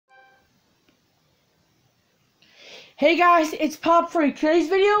Hey guys, it's Pop Freak. Today's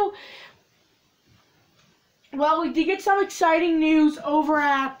video, well, we did get some exciting news over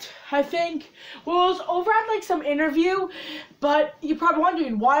at, it was over at like some interview, but you're probably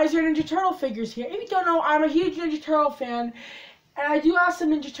wondering, why is there Ninja Turtle figures here? If you don't know, I'm a huge Ninja Turtle fan, and I do have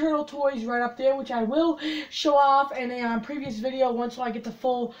some Ninja Turtle toys right up there, which I will show off in a previous video once I get the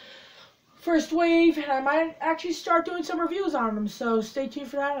full first wave, and I might actually start doing some reviews on them, so stay tuned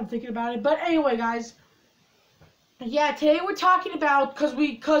for that. I'm thinking about it, but anyway, guys. Yeah, today we're talking about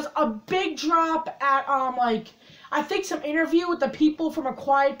because a big drop at I think some interview with the people from A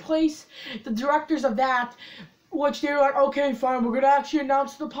Quiet Place, the directors of that, which they were like, okay, fine, we're gonna actually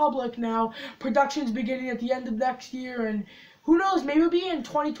announce to the public now. Production's beginning at the end of next year, and who knows, maybe it'll be in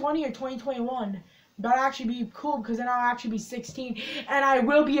 2020 or 2021. That'll actually be cool because then I'll actually be 16 and I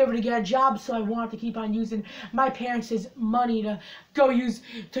will be able to get a job, so I want to keep on using my parents' money to go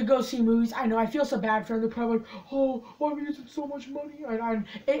see movies. I know, I feel so bad for them. They're probably like, oh, why are we using so much money?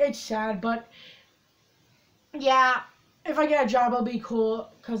 It's sad, but yeah, if I get a job, it'll be cool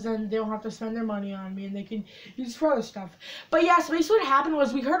because then they don't have to spend their money on me and they can use it for other stuff. But yeah, so basically what happened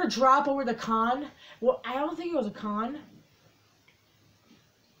was we heard a drop over the con. Well, I don't think it was a con.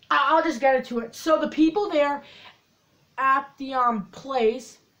 I'll just get into it. So the people there at the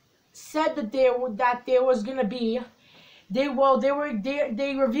place said that they revealed that there's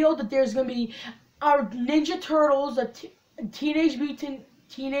gonna be Ninja Turtles, Teenage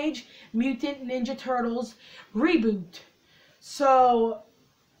Mutant Ninja Turtles reboot. So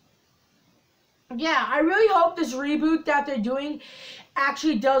yeah, I really hope this reboot that they're doing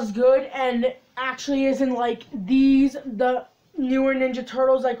actually does good and actually isn't like the newer Ninja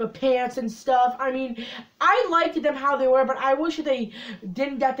Turtles, like with pants and stuff. I mean, I liked them how they were, but I wish they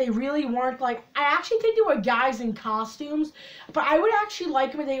really weren't like, I actually think they were guys in costumes, but I would actually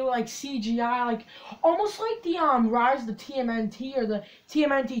like them if they were like CGI, like almost like the Rise of the TMNT or the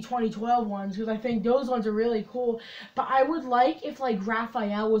TMNT 2012 ones, because I think those ones are really cool. But I would like if like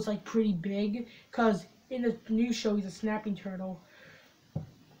Raphael was like pretty big, because in the new show he's a snapping turtle.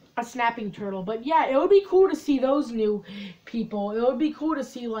 But yeah, it would be cool to see those new people. It would be cool to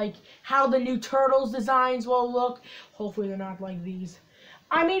see like how the new Turtles designs will look. Hopefully they're not like these.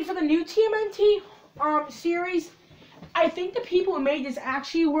 I mean, for the new TMNT series, I think the people who made this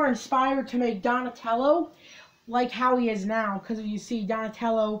actually were inspired to make Donatello like how he is now, because if you see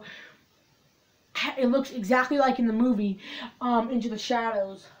Donatello, it looks exactly like in the movie Into the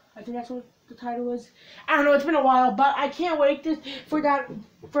Shadows. I think that's what the title is. I don't know, it's been a while, but I can't wait for them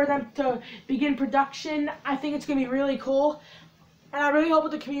to begin production. I think it's gonna be really cool, and I really hope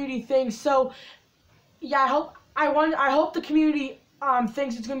what the community thinks. So yeah, I hope the community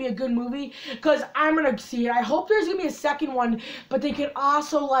thinks it's gonna be a good movie, because I'm gonna see it. I hope there's gonna be a second one, but they can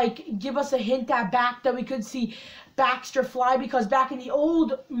also like give us a hint that we could see Baxter fly, because back in the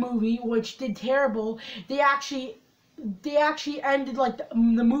old movie, which did terrible, they actually ended like the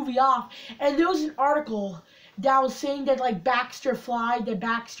movie off, and there was an article that was saying that like Baxter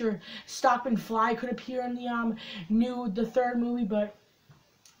Stockman Fly could appear in the third movie, but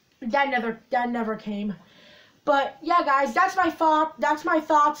that never came. But yeah, guys, that's my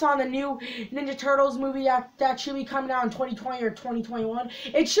thoughts on the new Ninja Turtles movie that should be coming out in 2020 or 2021.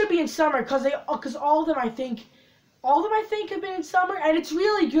 It should be in summer, because all of them I think have been in summer, and it's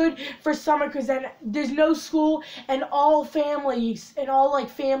really good for summer because then there's no school and all families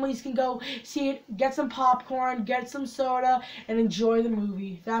can go see it, get some popcorn, get some soda, and enjoy the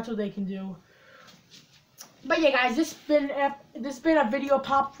movie. That's what they can do. But yeah, guys, this has been a video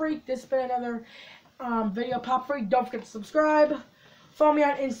Pop Freak. This has been another video Pop Freak. Don't forget to subscribe. Follow me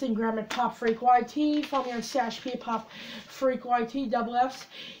on Instagram at PopFreakYT. Follow me on #P PopFreakYT /Fs.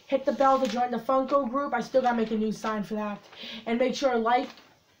 Hit the bell to join the Funko group. I still gotta make a new sign for that. And make sure to like.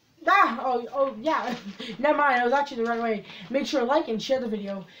 Oh yeah. Never mind. It was actually the right way. Make sure to like and share the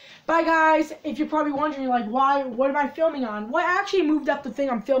video. Bye, guys. If you're probably wondering like what am I filming on? Well, I actually moved up the thing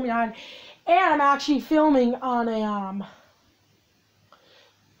I'm filming on, and I'm actually filming on a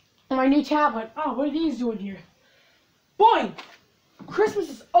my new tablet. Oh, what are these doing here? Boy! Christmas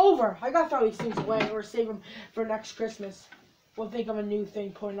is over. I gotta throw these things away or save them for next Christmas. We'll think of a new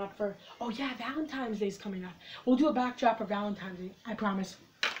thing putting up for. Oh yeah, Valentine's Day's coming up. We'll do a backdrop for Valentine's Day. I promise.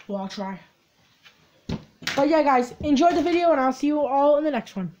 Well, I'll try. But yeah, guys, enjoy the video, and I'll see you all in the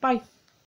next one. Bye.